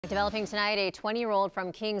Developing tonight, a 20-year-old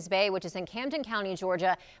from Kings Bay, which is in Camden County,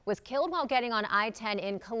 Georgia, was killed while getting on I-10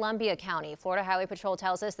 in Columbia County. Florida Highway Patrol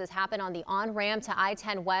tells us this happened on the on-ramp to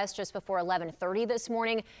I-10 West just before 11:30 this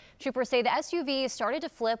morning. Troopers say the SUV started to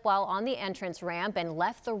flip while on the entrance ramp and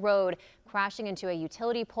left the road, crashing into a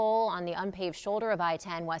utility pole on the unpaved shoulder of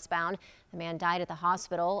I-10 westbound. The man died at the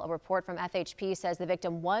hospital. A report from FHP says the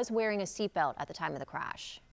victim was wearing a seatbelt at the time of the crash.